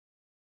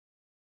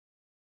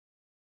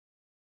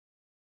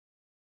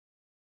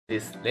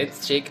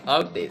Let's check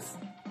out this.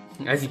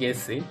 As you can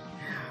see.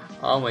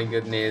 Oh my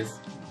goodness.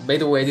 By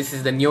the way, this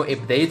is the new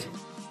update.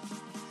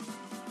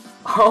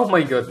 Oh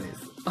my goodness.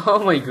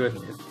 Oh my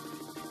goodness.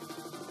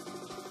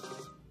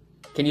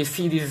 Can you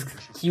see these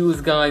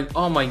cues, guys?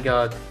 Oh my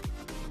god.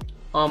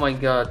 Oh my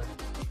god.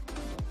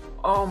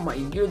 Oh my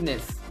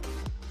goodness.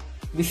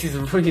 This is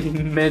really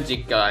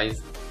magic,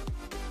 guys.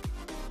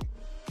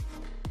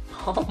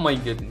 Oh my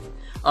goodness.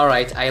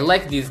 Alright, I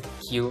like this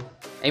cue.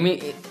 I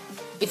mean,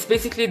 it's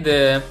basically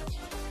the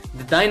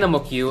dynamo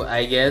cue,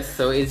 I guess.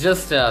 So it's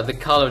just the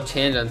color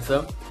change and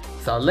so.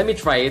 So let me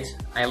try it.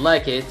 I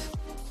like it.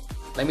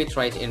 Let me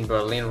try it in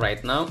Berlin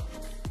right now.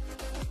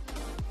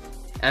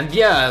 And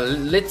yeah,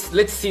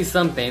 let's see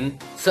something.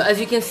 So as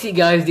you can see,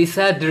 guys, they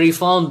said the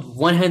refund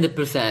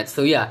 100%.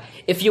 So yeah,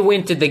 if you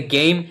win to the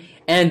game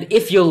and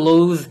if you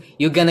lose,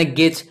 you're gonna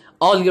get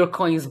all your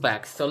coins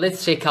back. So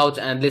let's check out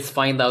and let's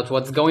find out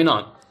what's going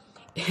on.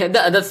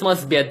 that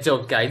must be a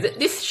joke, guys.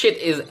 This shit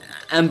is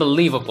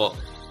unbelievable.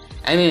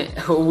 I mean,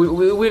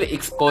 we will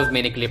expose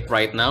mini clip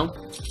right now.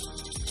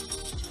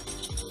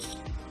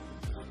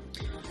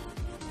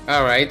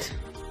 Alright.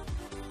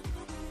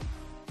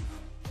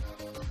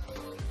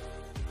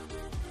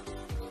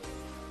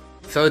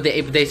 So the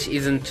update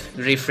isn't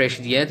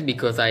refreshed yet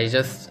because I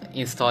just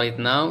installed it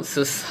now.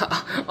 So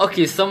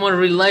okay, someone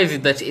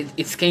realized that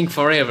it's King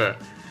Forever.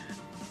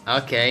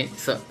 Okay,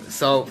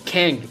 so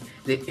King,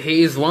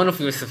 he is one of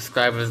your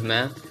subscribers,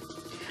 man.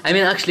 I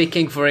mean, actually,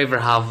 King Forever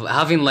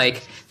having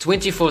like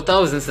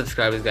 24,000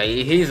 subscribers, guys.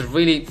 He's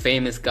really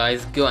famous,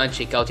 guys. Go and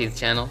check out his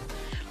channel.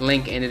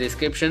 Link in the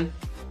description.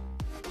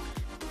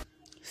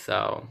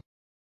 So,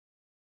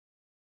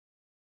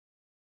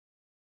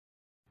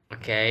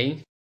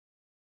 okay.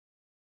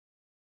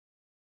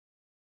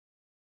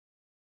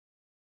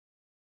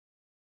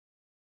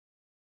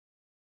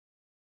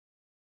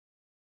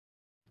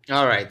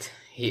 Alright,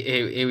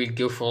 he will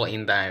go full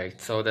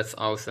indirect, so that's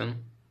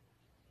awesome.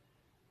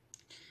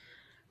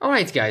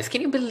 Alright, guys,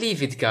 can you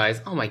believe it,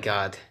 guys? Oh my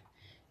god.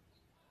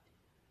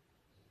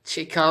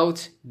 Check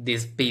out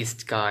this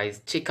beast,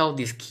 guys. Check out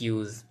these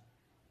cues.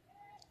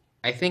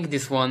 I think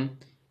this one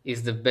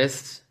is the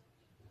best.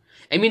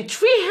 I mean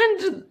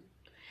 300%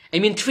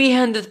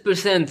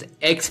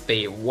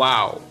 XP.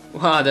 Wow.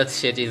 Wow, that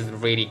shit is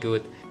really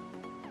good.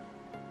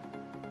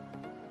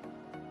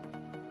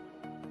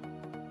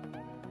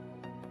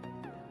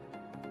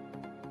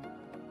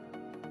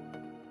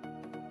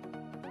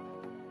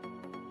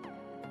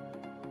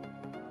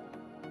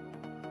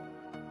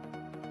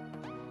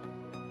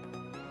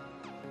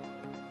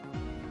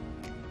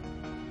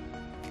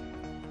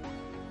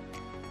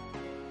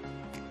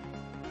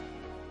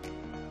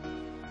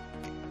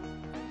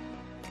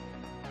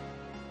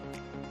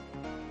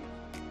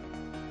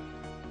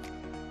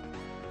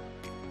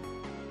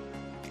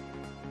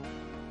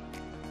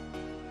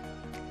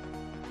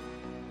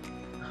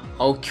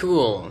 Oh,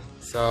 cool.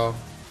 So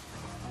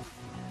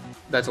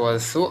that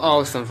was so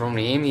awesome from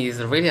him. He's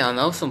really an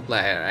awesome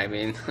player. I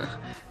mean,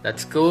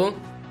 that's cool.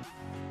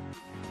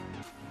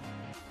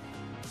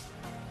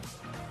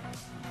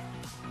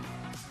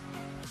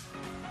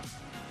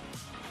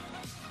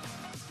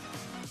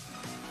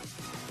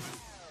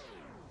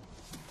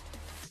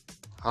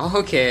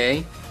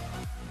 Okay,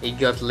 he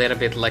got a little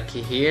bit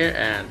lucky here,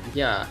 and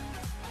yeah.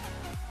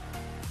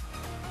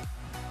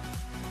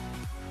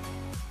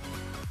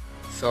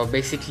 So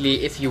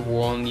basically, if you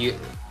won,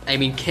 I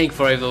mean, King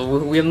Forever,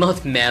 we're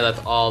not mad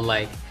at all.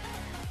 Like,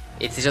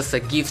 it's just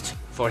a gift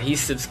for his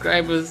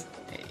subscribers.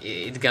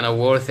 It's gonna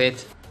worth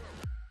it.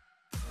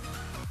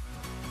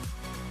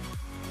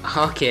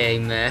 Okay,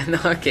 man.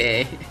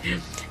 Okay.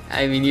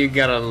 I mean, you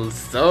got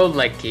so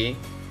lucky.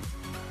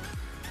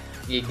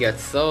 You got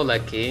so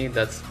lucky.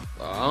 That's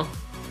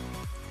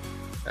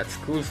that's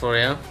cool for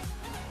you.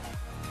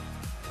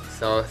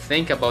 So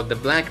think about the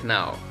black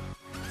now.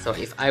 So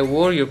if I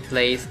were your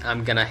place,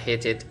 I'm gonna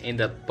hit it in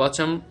the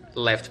bottom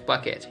left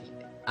pocket,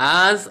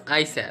 as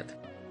I said.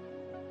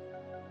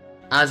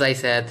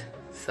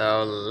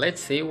 So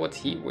let's see what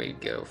he will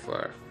go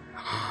for.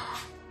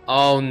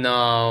 Oh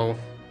no,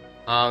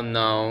 oh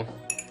no,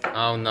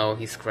 oh no,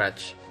 he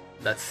scratched.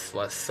 That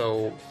was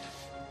so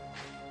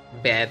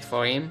bad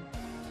for him.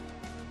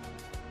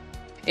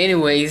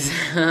 Anyways,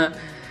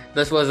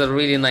 that was a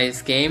really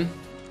nice game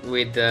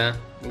with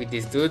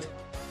this dude.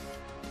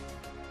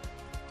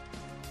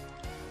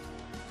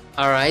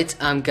 Alright,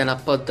 I'm gonna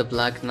put the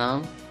black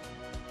now.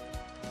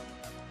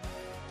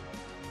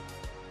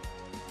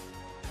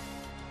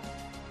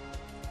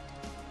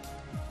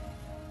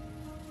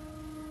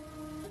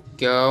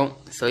 Go.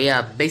 So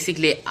yeah,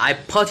 basically I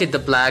potted the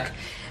black,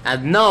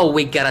 and now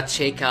we gotta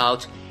check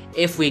out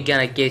if we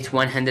gonna get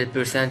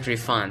 100%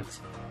 refund.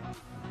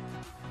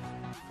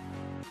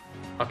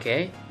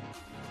 Okay.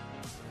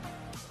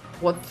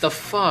 What the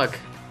fuck?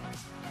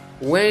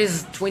 Where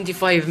is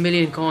 25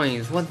 million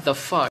coins? What the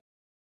fuck?